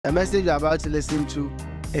The message you're about to listen to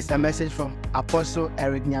is a message from Apostle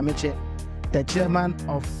Eric Nyamekye, the chairman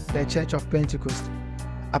of the Church of Pentecost.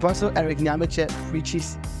 Apostle Eric Nyamekye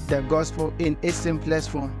preaches the gospel in its simplest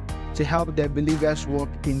form to help the believers walk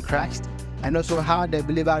in Christ and also how the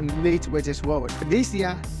believer relates with his word. This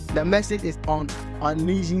year, the message is on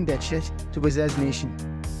unleashing the church to possess nation.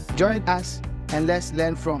 Join us and let's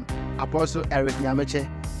learn from Apostle Eric Nyamekye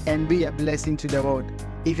and be a blessing to the world.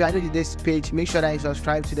 If you are new to this page, make sure that you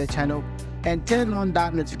subscribe to the channel and turn on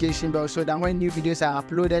that notification bell so that when new videos are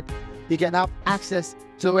uploaded, you can have access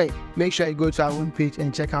to it. Make sure you go to our homepage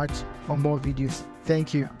and check out for more videos.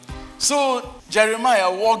 Thank you. So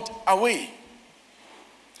Jeremiah walked away.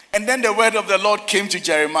 And then the word of the Lord came to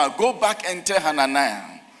Jeremiah. Go back and tell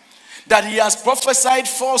Hananiah that he has prophesied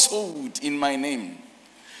falsehood in my name.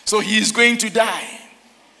 So he is going to die.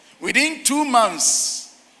 Within 2 months,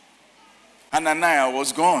 Hananiah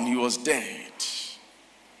was gone. He was dead.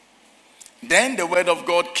 Then the word of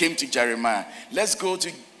God came to Jeremiah. Let's go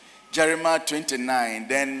to Jeremiah 29.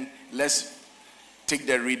 Then let's take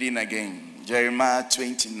the reading again. Jeremiah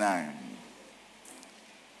 29.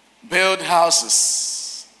 Build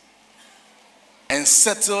houses and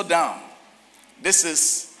settle down. This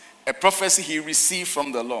is a prophecy he received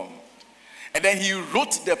from the Lord. And then he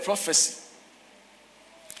wrote the prophecy.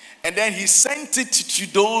 And then he sent it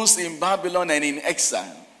to those in Babylon and in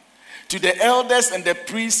exile, to the elders and the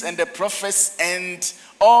priests and the prophets and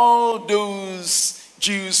all those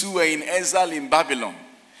Jews who were in exile in Babylon.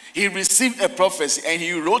 He received a prophecy and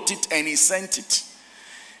he wrote it and he sent it.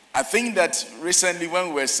 I think that recently when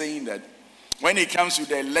we were saying that when it comes to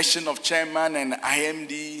the election of chairman and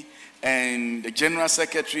IMD and the general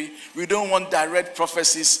secretary, we don't want direct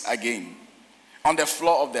prophecies again on the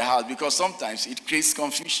floor of the house, because sometimes it creates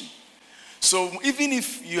confusion. So even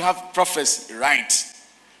if you have prophecy right,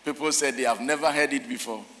 people say they have never heard it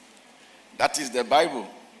before. That is the Bible.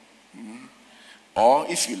 Or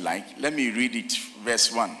if you like, let me read it,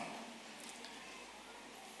 verse 1.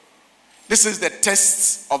 This is the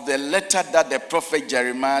text of the letter that the prophet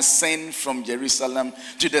Jeremiah sent from Jerusalem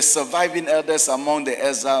to the surviving elders among the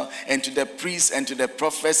exile, and to the priests and to the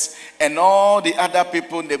prophets and all the other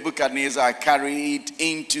people Nebuchadnezzar carried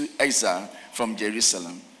into exile from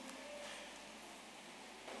Jerusalem.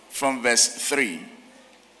 From verse 3.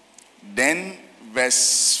 Then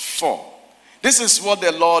verse 4. This is what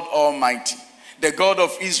the Lord Almighty, the God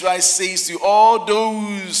of Israel, says to all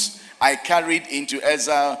those I carried into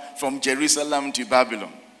exile from Jerusalem to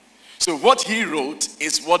Babylon. So what he wrote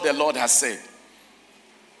is what the Lord has said.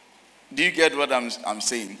 Do you get what I'm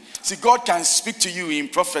saying? See, God can speak to you in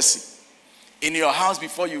prophecy in your house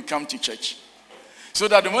before you come to church. So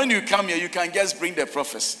that when you come here, you can just bring the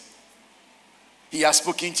prophecy. He has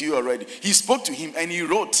spoken to you already. He spoke to him and he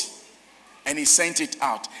wrote and he sent it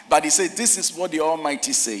out. But he said, this is what the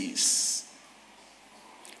Almighty says.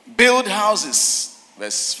 Build houses.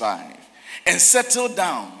 Verse 5. And settle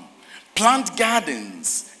down, plant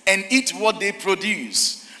gardens, and eat what they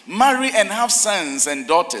produce. Marry and have sons and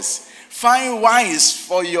daughters. Find wives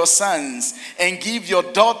for your sons, and give your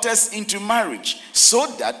daughters into marriage, so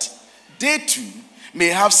that they too may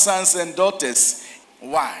have sons and daughters.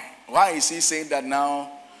 Why? Why is he saying that now?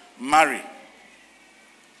 Marry.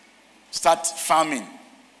 Start farming.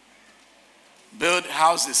 Build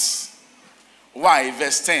houses. Why?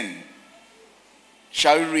 Verse 10.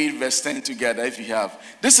 Shall we read verse 10 together if you have?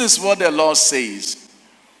 This is what the Lord says.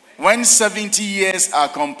 When 70 years are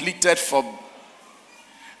completed,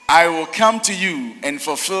 I will come to you and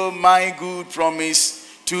fulfill my good promise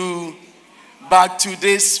to back to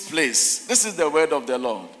this place. This is the word of the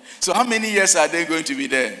Lord. So how many years are they going to be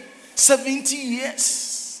there? 70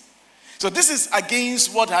 years. So this is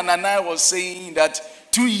against what Hananiah was saying, that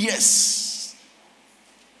 2 years.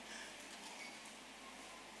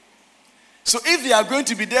 So if they are going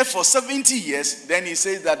to be there for 70 years, then he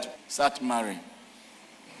says that start marrying.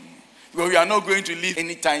 Well, we are not going to leave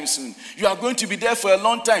anytime soon. You are going to be there for a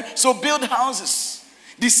long time. So build houses.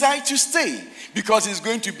 Decide to stay, because it's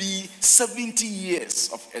going to be 70 years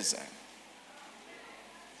of exile.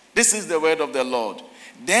 This is the word of the Lord.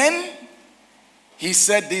 Then he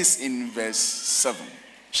said this in verse 7.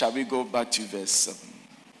 Shall we go back to verse 7?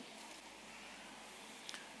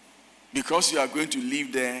 Because you are going to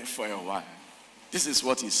live there for a while. This is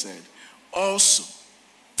what he said. Also,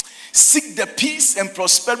 seek the peace and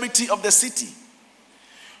prosperity of the city,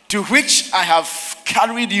 to which I have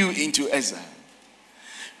carried you into exile.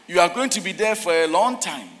 You are going to be there for a long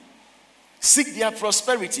time. Seek their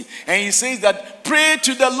prosperity. And he says that pray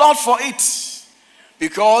to the Lord for it,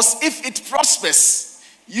 because if it prospers,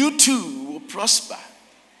 you too will prosper.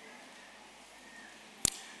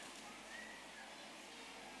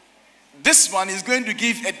 This one is going to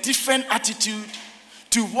give a different attitude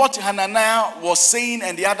to what Hananiah was saying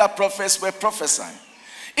and the other prophets were prophesying.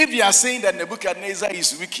 If they are saying that Nebuchadnezzar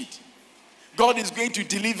is wicked, God is going to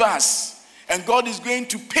deliver us and God is going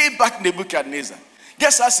to pay back Nebuchadnezzar,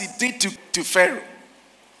 just as he did to Pharaoh.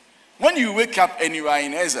 When you wake up and you are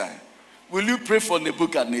in exile, will you pray for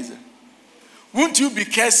Nebuchadnezzar? Won't you be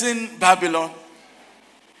cursing Babylon?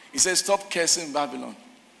 He says, stop cursing Babylon.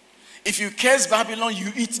 If you curse Babylon,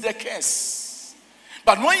 you eat the curse.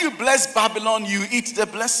 But when you bless Babylon, you eat the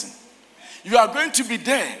blessing. You are going to be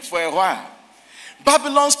there for a while.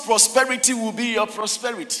 Babylon's prosperity will be your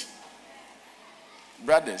prosperity.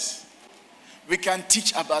 Brothers, we can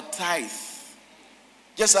teach about tithe,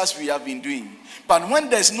 just as we have been doing. But when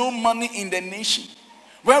there's no money in the nation,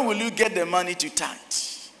 where will you get the money to tithe?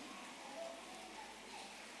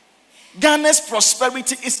 Ghana's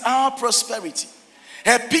prosperity is our prosperity.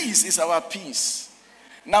 Her peace is our peace.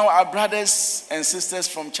 Now our brothers and sisters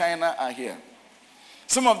from China are here.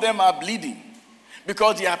 Some of them are bleeding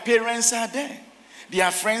because their parents are there.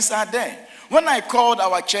 Their friends are there. When I called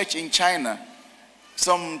our church in China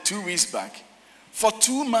some 2 weeks back, for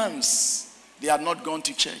 2 months, they had not gone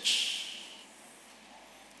to church.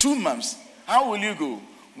 2 months. How will you go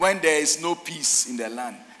when there is no peace in the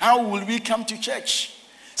land? How will we come to church?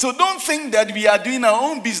 So don't think that we are doing our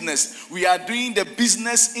own business. We are doing the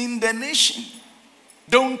business in the nation.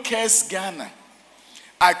 Don't curse Ghana.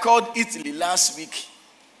 I called Italy last week.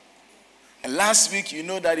 And last week, you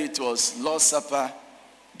know that it was Lord's Supper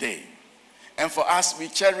Day. And for us, we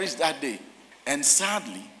cherished that day. And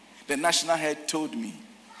sadly, the national head told me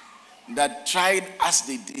that tried as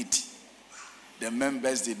they did, the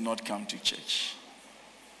members did not come to church.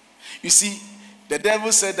 You see, the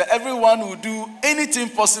devil said that everyone will do anything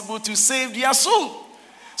possible to save their soul.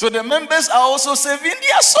 So the members are also saving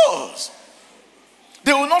their souls.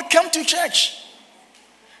 They will not come to church.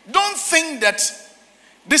 Don't think that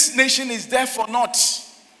this nation is there for naught.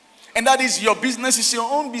 And that is your business, is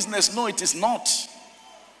your own business. No, it is not.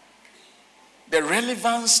 The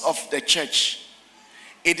relevance of the church,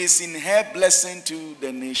 it is in her blessing to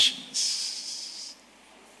the nations.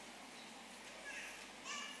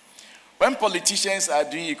 When politicians are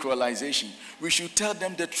doing equalization, we should tell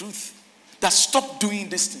them the truth. That stop doing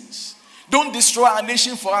these things. Don't destroy our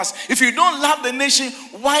nation for us. If you don't love the nation,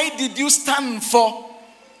 why did you stand for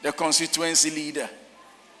the constituency leader?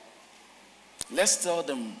 Let's tell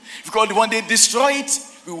them. Because when they destroy it,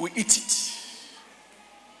 we will eat it.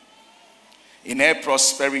 In her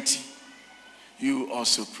prosperity, you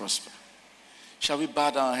also prosper. Shall we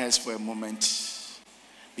bow down our heads for a moment?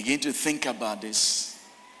 Begin to think about this.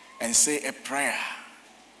 And say a prayer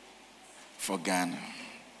for Ghana.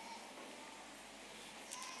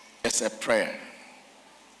 It's a prayer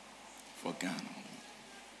for Ghana.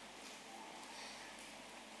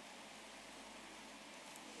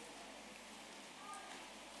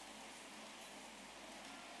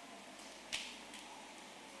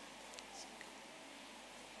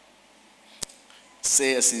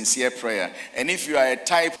 Say a sincere prayer. And if you are a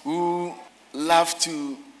type who love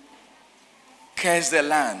to curse the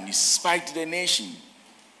land, you spite the nation,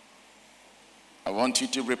 I want you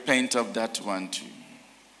to repent of that one too.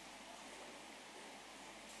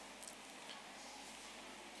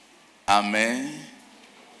 Amen.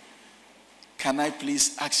 Can I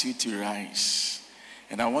please ask you to rise?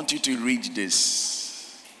 And I want you to read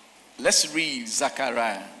this. Let's read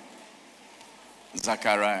Zechariah.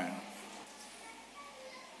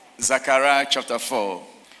 Zechariah chapter 4.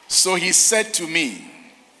 So he said to me,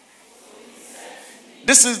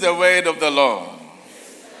 this is the word of the Lord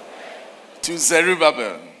to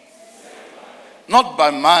Zerubbabel, not by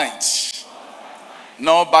might,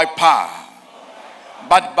 nor by power,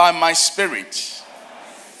 but by my spirit,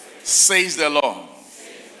 says the Lord.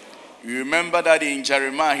 You remember that in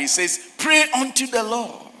Jeremiah, he says, pray unto the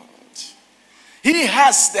Lord. He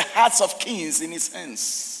has the hearts of kings in his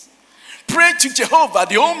hands. Pray to Jehovah,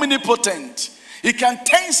 the omnipotent. He can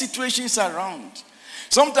turn situations around.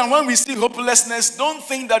 Sometimes when we see hopelessness, don't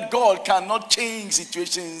think that God cannot change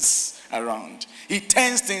situations around. He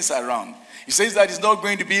turns things around. He says that it's not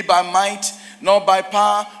going to be by might, nor by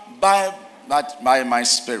power, but by my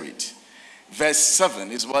spirit. Verse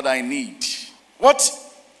 7 is what I need. What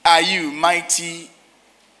are you, mighty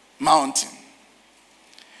mountain?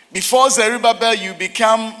 Before Zerubbabel, you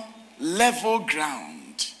become level ground.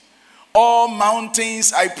 All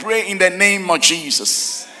mountains, I pray in the name of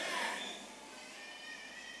Jesus,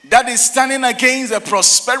 that is standing against the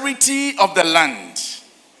prosperity of the land,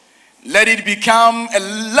 let it become a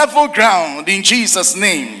level ground in Jesus'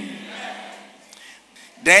 name.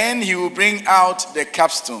 Then he will bring out the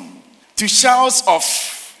capstone to shouts of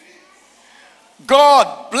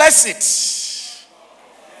God bless it.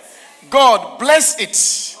 God bless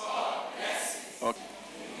it. Okay.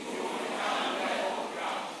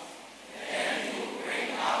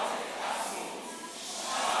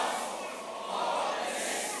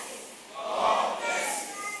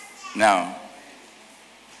 Now,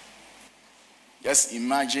 just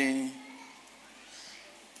imagine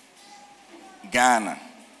Ghana.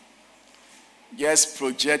 Just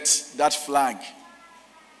project that flag.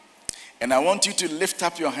 And I want you to lift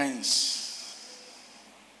up your hands.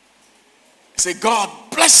 Say, God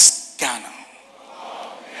bless Ghana.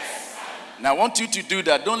 Now I want you to do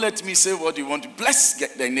that. Don't let me say what you want to. Bless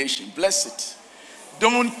the nation. Bless it.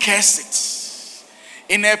 Don't curse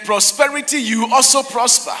it. In a prosperity, you also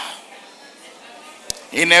prosper.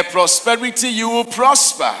 In a prosperity, you will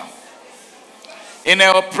prosper. In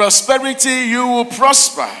a prosperity, you will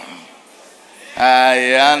prosper.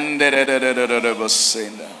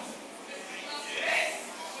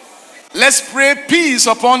 Let's pray peace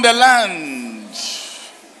upon the land.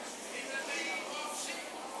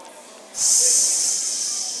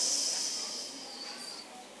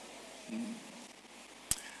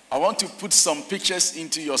 I want to put some pictures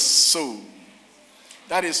into your soul.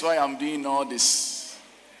 That is why I'm doing all this.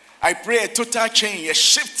 I pray a total change, a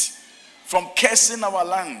shift from cursing our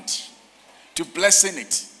land to blessing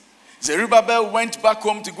it. Zerubbabel went back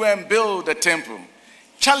home to go and build the temple.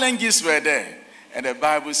 Challenges were there. And the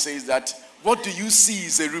Bible says that, what do you see,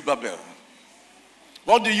 Zerubbabel?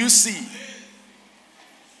 What do you see?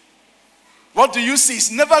 What do you see? It's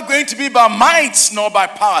never going to be by might nor by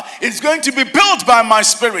power. It's going to be built by my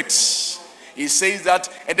spirit. He says that,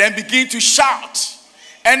 and then begin to shout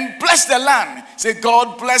and bless the land. Say,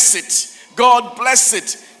 God bless it. God bless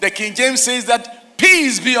it. The King James says that,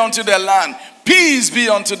 peace be unto the land. Peace be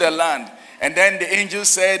unto the land. And then the angel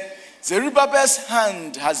said, Zerubbabel's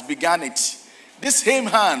hand has begun it. This same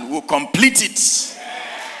hand will complete it.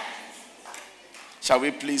 Shall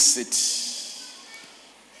we please sit?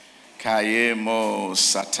 Kayemo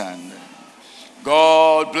Satan.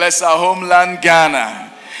 God bless our homeland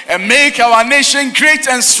Ghana and make our nation great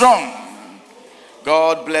and strong.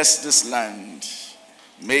 God bless this land.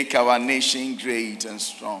 Make our nation great and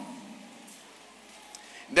strong.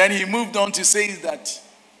 Then he moved on to say that,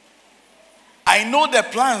 I know the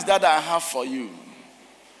plans that I have for you.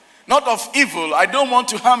 Not of evil, I don't want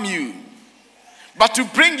to harm you, but to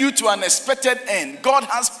bring you to an expected end. God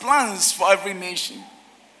has plans for every nation.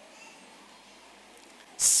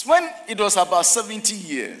 When it was about 70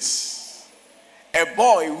 years, a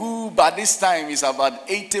boy who by this time is about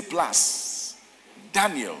 80 plus,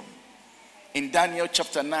 Daniel, in Daniel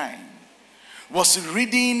chapter 9, was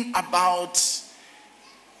reading about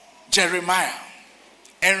Jeremiah.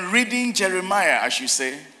 And reading Jeremiah, I should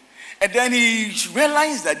say. And then he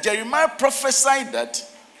realized that Jeremiah prophesied that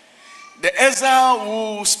the exile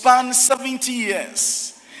will span 70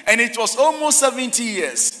 years. And it was almost 70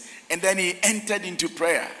 years. And then he entered into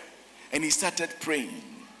prayer. And he started praying.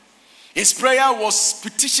 His prayer was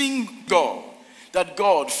petitioning God that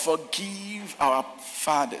God forgive our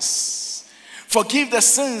fathers. Forgive the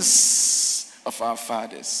sins of our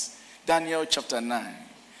fathers. Daniel chapter 9.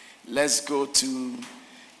 Let's go to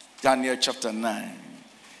Daniel chapter 9.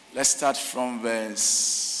 Let's start from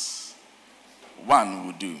verse 1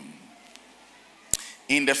 we'll do.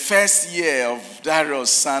 In the first year of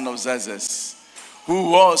Darius, son of Xerxes,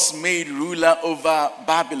 who was made ruler over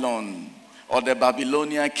Babylon, or the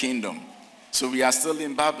Babylonian kingdom. So we are still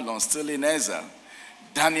in Babylon, still in exile.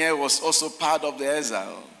 Daniel was also part of the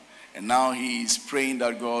exile. And now he is praying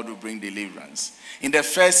that God will bring deliverance. In the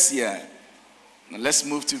first year, now let's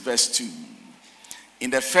move to verse 2. In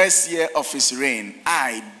the first year of his reign,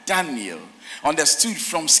 I, Daniel, understood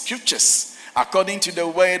from scriptures, according to the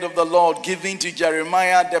word of the Lord given to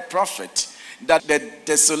Jeremiah the prophet, that the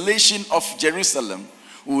desolation of Jerusalem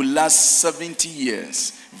will last 70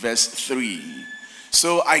 years. Verse 3.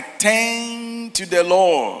 So I turned to the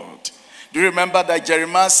Lord. Do you remember that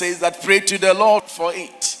Jeremiah says that pray to the Lord for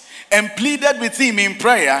it? And pleaded with him in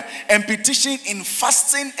prayer and petitioned in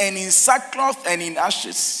fasting and in sackcloth and in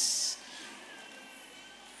ashes.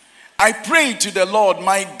 I prayed to the Lord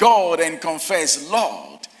my God and confessed,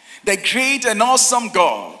 Lord, the great and awesome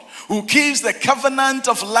God who keeps the covenant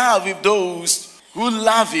of love with those who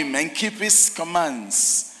love him and keep his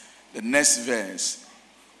commands. The next verse.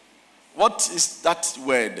 What is that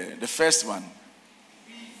word? The first one.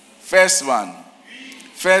 First one.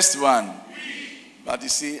 First one. But you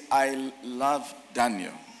see, I love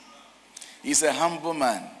Daniel. He's a humble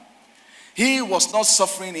man. He was not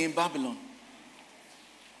suffering in Babylon.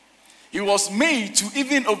 He was made to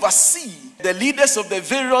even oversee the leaders of the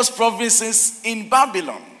various provinces in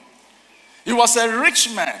Babylon. He was a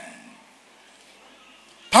rich man,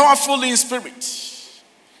 powerful in spirit,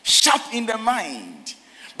 sharp in the mind,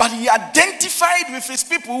 but he identified with his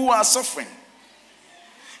people who are suffering.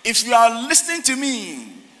 If you are listening to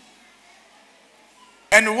me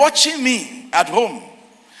and watching me at home,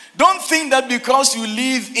 don't think that because you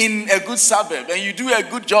live in a good suburb and you do a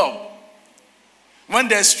good job, when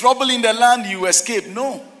there's trouble in the land, you escape.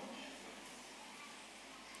 No.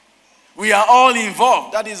 We are all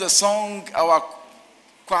involved. That is a song our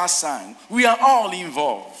choir sang. We are all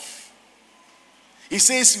involved. He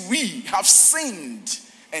says we have sinned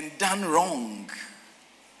and done wrong.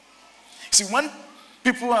 See, when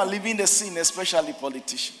people are living the sin, especially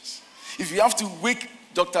politicians, if you have to wake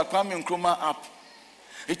Dr. Kwame Nkrumah up,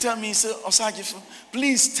 he tell me, he said, Osajifo,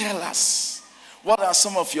 please tell us, what are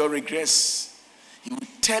some of your regrets? He will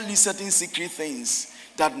tell you certain secret things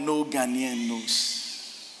that no Ghanaian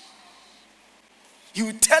knows. He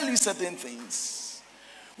will tell you certain things.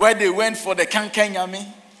 Where they went for the Kankanyame,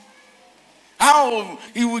 how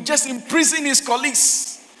he would just imprison his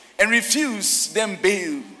colleagues and refuse them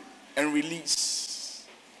bail and release.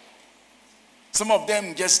 Some of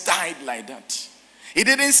them just died like that. He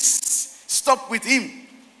didn't stop with him.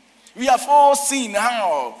 We have all seen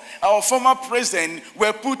how our former president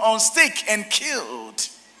were put on stake and killed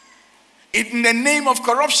in the name of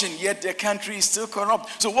corruption, yet the country is still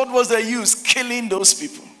corrupt. So what was the use killing those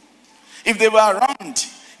people? If they were around,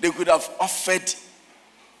 they could have offered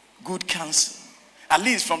good counsel. At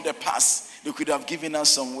least from the past, they could have given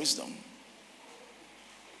us some wisdom.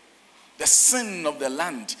 The sin of the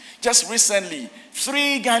land. Just recently,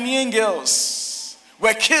 3 Ghanaian girls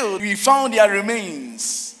were killed. We found their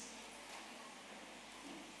remains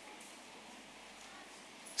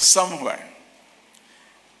somewhere.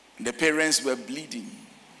 The parents were bleeding.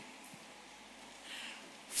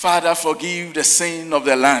 Father, forgive the sin of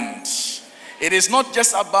the land. It is not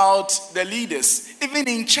just about the leaders. Even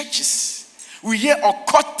in churches, we hear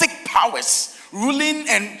occultic powers ruling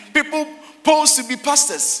and people posed to be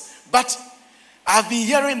pastors. But I've been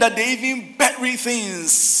hearing that they even bury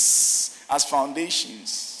things as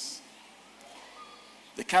foundations.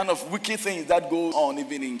 The kind of wicked things that go on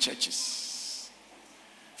even in churches.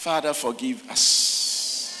 Father, forgive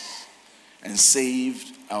us and save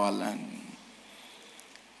our land.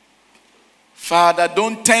 Father,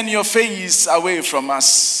 don't turn your face away from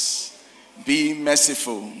us. Be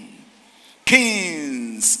merciful.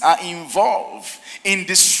 Kings are involved in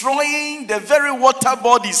destroying the very water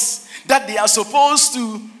bodies that they are supposed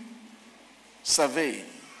to survey.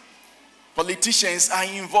 Politicians are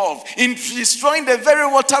involved in destroying the very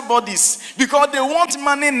water bodies because they want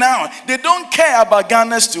money now. They don't care about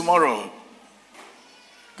Ghana's tomorrow.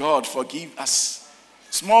 God, forgive us.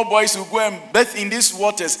 Small boys will go and bathe in these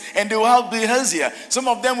waters and they will have bilharzia. Some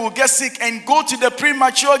of them will get sick and go to the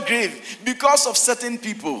premature grave because of certain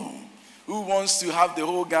people who wants to have the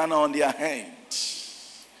whole Ghana on their head.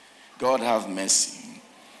 God have mercy.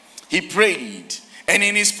 He prayed, and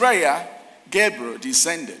in his prayer, Gabriel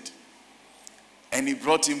descended and he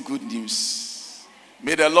brought him good news.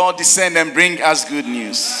 May the Lord descend and bring us good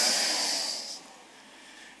news.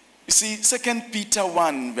 You see, 2 Peter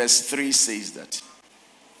 1 verse 3 says that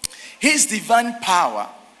his divine power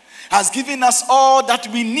has given us all that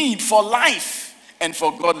we need for life and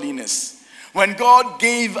for godliness. When God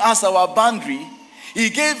gave us our boundary, he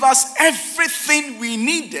gave us everything we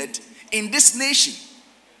needed in this nation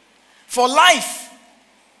for life.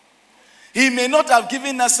 He may not have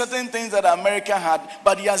given us certain things that America had,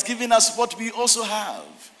 but he has given us what we also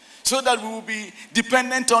have, so that we will be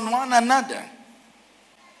dependent on one another.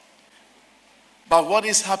 But what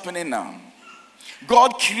is happening now?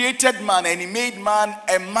 God created man and he made man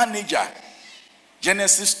a manager.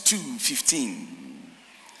 Genesis 2:15.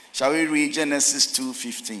 Shall we read Genesis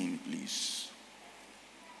 2:15, please?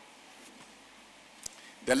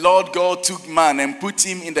 The Lord God took man and put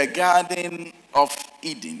him in the garden of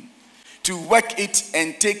Eden to work it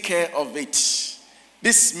and take care of it.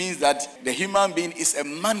 This means that the human being is a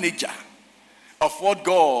manager of what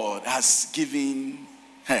God has given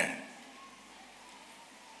her.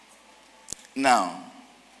 Now,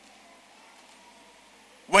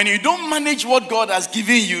 when you don't manage what God has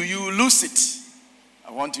given you, you lose it.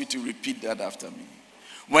 I want you to repeat that after me.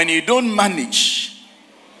 When you don't manage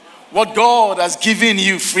what God has given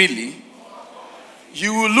you freely,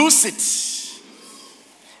 you will lose it.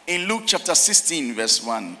 In Luke chapter 16 verse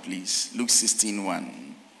 1, please. Luke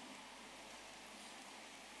 16:1.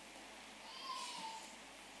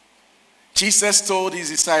 Jesus told his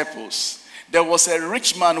disciples there was a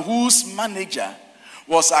rich man whose manager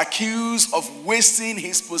was accused of wasting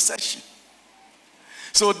his possession.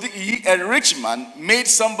 So a rich man made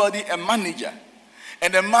somebody a manager,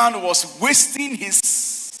 and the man was wasting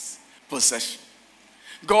his possession.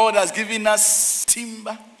 God has given us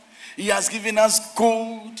timber. He has given us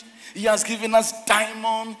gold. He has given us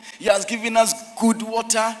diamond. He has given us good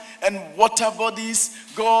water and water bodies.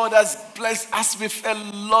 God has blessed us with a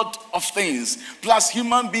lot of things, plus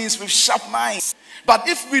human beings with sharp minds. But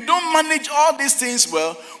if we don't manage all these things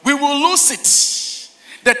well, we will lose it.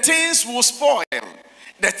 The things will spoil.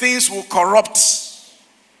 The things will corrupt.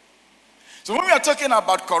 So when we are talking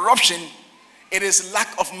about corruption, it is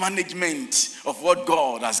lack of management of what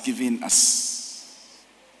God has given us.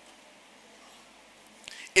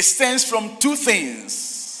 It stems from two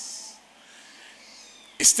things.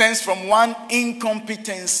 It stems from one,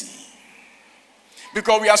 incompetency.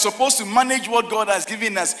 Because we are supposed to manage what God has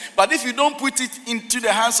given us. But if you don't put it into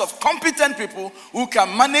the hands of competent people who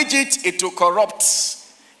can manage it, it will corrupt.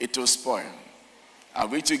 It will spoil. Are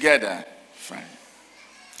we together? Fine.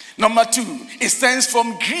 Number two, it stems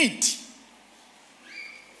from greed.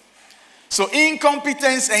 So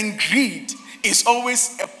incompetence and greed is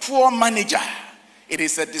always a poor manager. It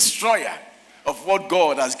is a destroyer of what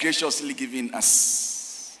God has graciously given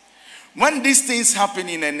us. When these things happen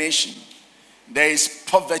in a nation, there is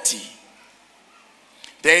poverty.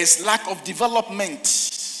 There is lack of development.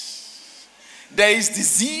 There is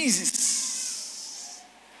diseases.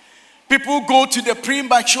 People go to the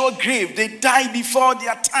premature grave. They die before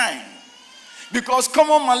their time. Because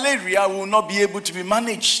common malaria will not be able to be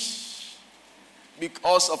managed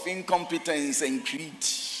because of incompetence and greed.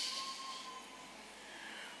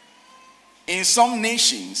 In some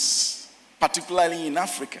nations, particularly in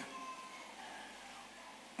Africa,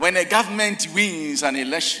 when a government wins an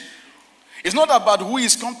election, it's not about who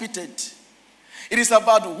is competent. It is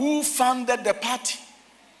about who founded the party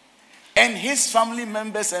and his family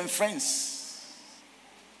members and friends.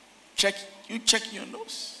 Check your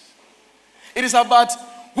nose. It is about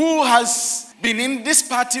who has been in this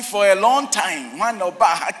party for a long time.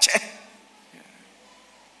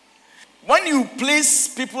 When you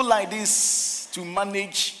place people like this to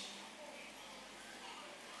manage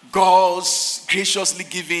God's graciously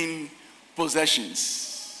given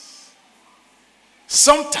possessions,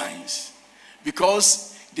 sometimes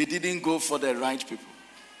because they didn't go for the right people,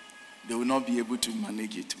 they will not be able to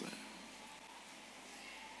manage it well.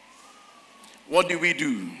 What do we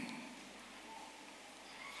do?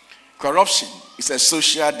 Corruption is a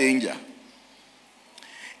social danger.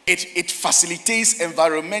 It facilitates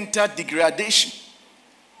environmental degradation.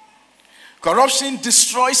 Corruption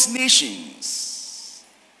destroys nations.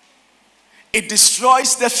 It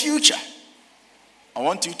destroys the future. I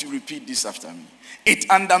want you to repeat this after me. It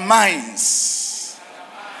undermines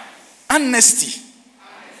honesty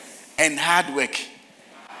and hard work.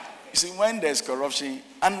 You see, when there's corruption,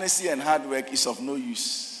 honesty and hard work is of no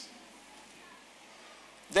use.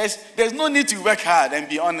 There's no need to work hard and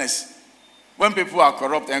be honest when people are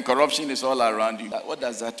corrupt and corruption is all around you. What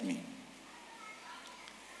does that mean?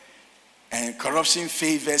 And corruption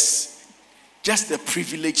favors just the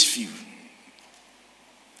privileged few.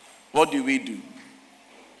 What do we do?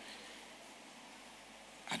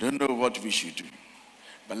 I don't know what we should do.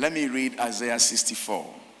 But let me read Isaiah 64.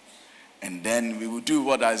 And then we will do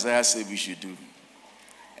what Isaiah said we should do.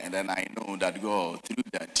 And then I know that God, through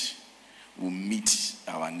that, will meet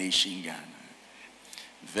our nation Ghana.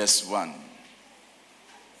 Verse 1.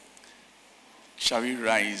 Shall we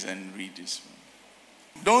rise and read this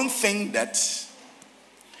one? Don't think that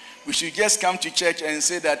we should just come to church and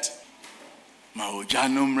say that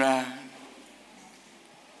Maojanumra.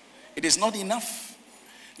 It is not enough.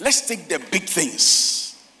 Let's take the big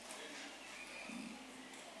things.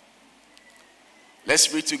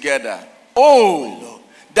 Let's read together. Oh,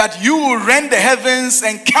 that you will rend the heavens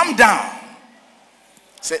and come down.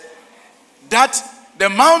 Say that the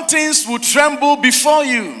mountains will tremble before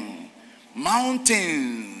you.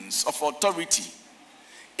 Mountains of authority.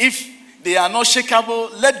 If they are not shakeable,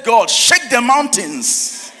 let God shake the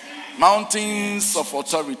mountains. Mountains of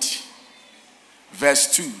authority.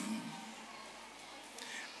 Verse 2.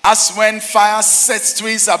 As when fire sets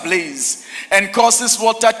trees ablaze and causes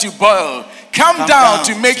water to boil, come down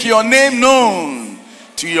to make your name known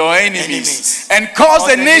to your enemies and cause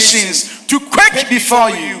the nations to quake before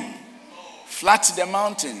you. Flat the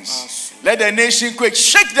mountains. Let the nation quake.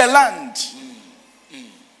 Shake the land.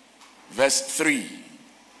 Verse 3.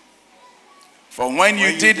 For when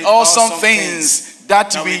you did awesome things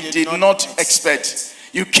that we did not expect,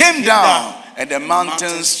 you came down and the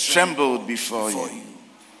mountains trembled before you.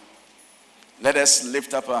 Let us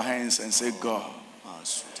lift up our hands and say, God,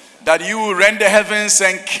 that you will rend the heavens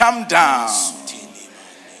and come down.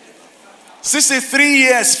 63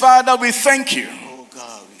 years, Father, we thank you.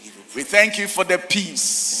 We thank you for the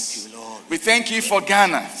peace. We thank you for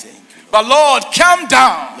Ghana. But Lord, come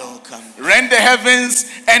down. Rend the heavens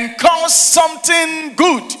and cause something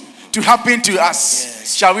good to happen to us.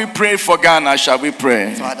 Yes. Shall we pray for Ghana? Shall we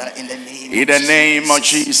pray? Father, in the name of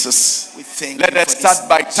Jesus. We thank Let us start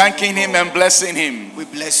by thanking him and blessing him. We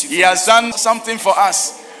bless you. He has done something for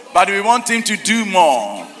us, but we want him to do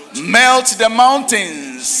more. Melt the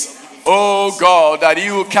mountains. Oh God, that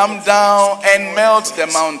you will come down and melt the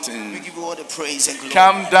mountains. We give you all the praise and glory.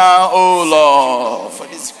 Come down, oh Lord.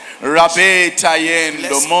 Rabbe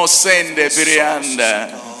tayendo mosende birianda.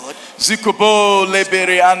 Zikubo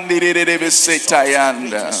leberiandi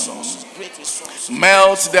setayanda.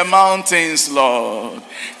 Melt the mountains, Lord.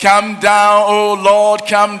 Come down, oh Lord,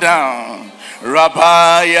 come down.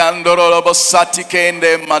 Rabbi andorobosati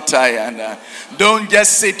kende matayanda. Don't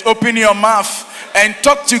just sit, open your mouth and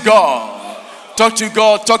talk to God. Talk to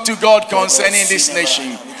God concerning this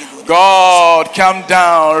nation. God, come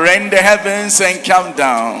down, rend the heavens and come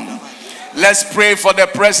down. Let's pray for the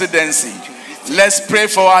presidency. Let's pray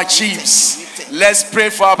for our chiefs. Let's pray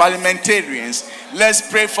for our parliamentarians. Let's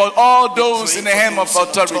pray for all those in the helm of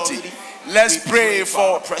authority. Let's pray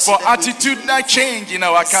for attitudinal change in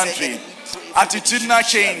our country. Attitudinal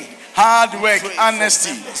change, hard work,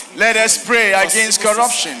 honesty. Let us pray against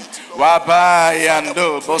corruption.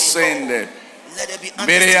 Wabayando bosende.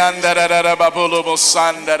 Birianda da babolo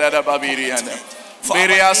bosanda da babirianda.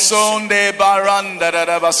 Biriasonde baranda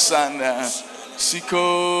da basanda.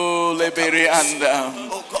 Siko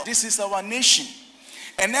lebirianda. This is our nation.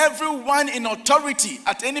 And everyone in authority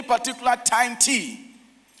at any particular time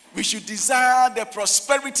we should desire the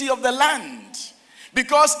prosperity of the land.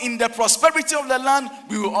 Because in the prosperity of the land,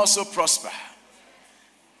 we will also prosper.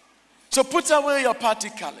 So put away your party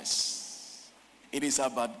colors. It is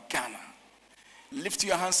about Ghana. Lift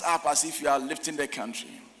your hands up as if you are lifting the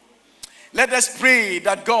country. Let us pray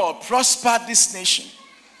that God prosper this nation.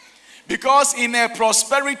 Because in a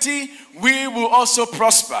prosperity, we will also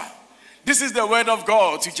prosper. This is the word of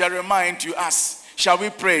God to Jeremiah and to us. Shall we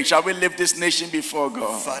pray? Shall we lift this nation before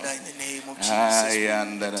God? Father, in the name of Jesus, we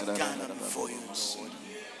Ghana before you.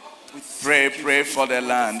 Pray for the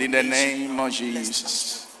land in the name of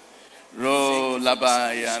Jesus. Ro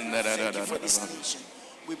labai anda da da da da.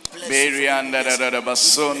 Beri anda da da da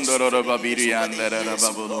basondo da da babiri anda da da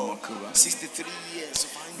babolo mokuba. 63 years.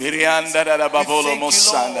 Beri anda da da babolo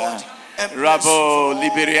mosanda. Rabo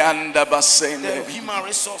liberianda basende.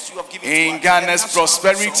 In Ghana's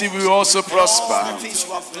prosperity we will also prosper.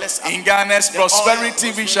 In Ghana's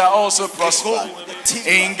prosperity we shall also prosper.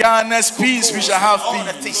 In Ghana's peace we shall have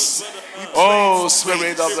peace. Oh,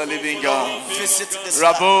 Spirit of the living God.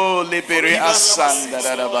 Rabo liberi asanda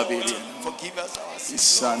da da babiri. Forgive us our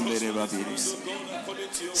sins.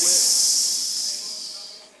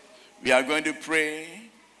 We are going to pray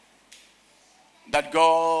that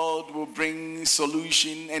God will bring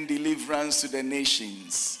solution and deliverance to the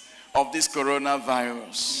nations of this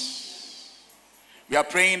coronavirus. We are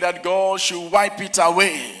praying that God should wipe it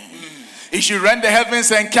away. He should rend the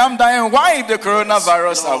heavens and come down and wipe the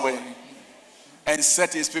coronavirus away and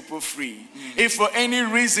set his people free. If for any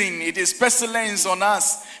reason it is pestilence on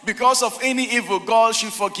us, because of any evil, God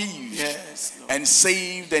should forgive and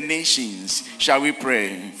save the nations. Shall we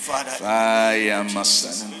pray?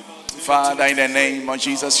 Father, in the name of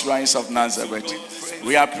Jesus Christ of Nazareth,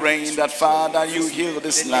 we are praying that, Father, you heal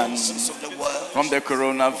this land from the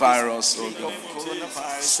coronavirus. Oh God.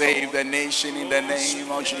 Save the nation in the name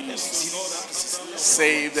of Jesus.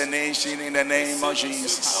 Save the nation in the name of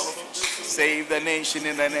Jesus. Save the nation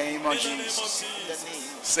in the name of Jesus.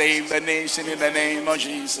 Save the nation in the name of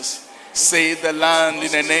Jesus. Save the land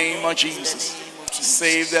in the name of Jesus.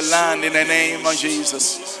 Save the land in the name of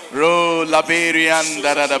Jesus. Ro la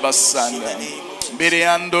berianda da basanda.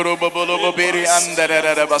 Beriando robobolo berianda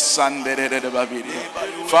da basanda da babiri.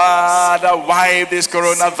 Father, wipe this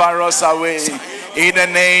coronavirus away. In the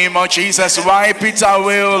name of Jesus, wipe it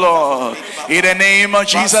away, O Lord. In the name of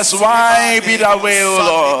Jesus, wipe it away, O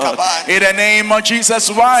Lord. In the name of Jesus,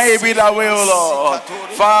 wipe it away, O Lord.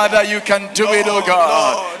 Father, you can do it, O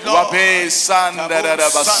God. Wape sanda da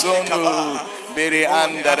basundu. Biri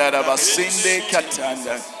anda da basinde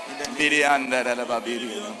katanda. Biri anda da babiri.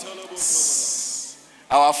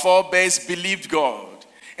 Our forebears believed God.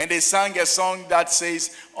 And they sang a song that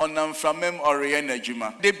says, Onamframem Oriena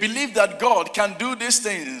Juma. They believe that God can do these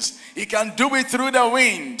things. He can do it through the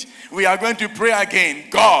wind. We are going to pray again.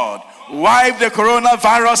 God, Wipe the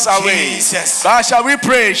coronavirus away. But shall we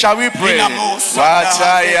pray? Shall we pray?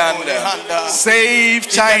 Save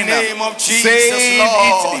China. Save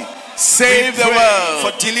Italy. Save the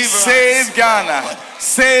world. Save Ghana.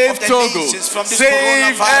 Save Togo.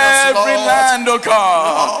 Save every land, oh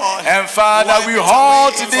God. And Father, we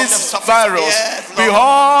halt this virus. We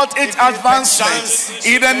halt its advancement.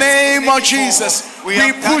 In the name of Jesus.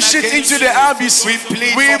 We push it into the abyss. We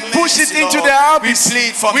push it into the abyss.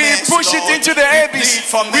 We push it into the abyss.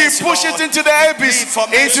 We push it into the abyss.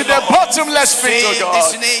 Into the bottomless pit, oh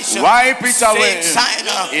God. Wipe it away.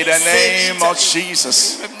 In the name of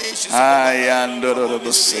Jesus.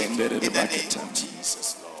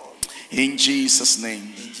 In Jesus'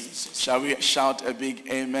 name. Shall we shout a big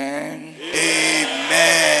amen?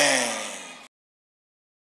 Amen.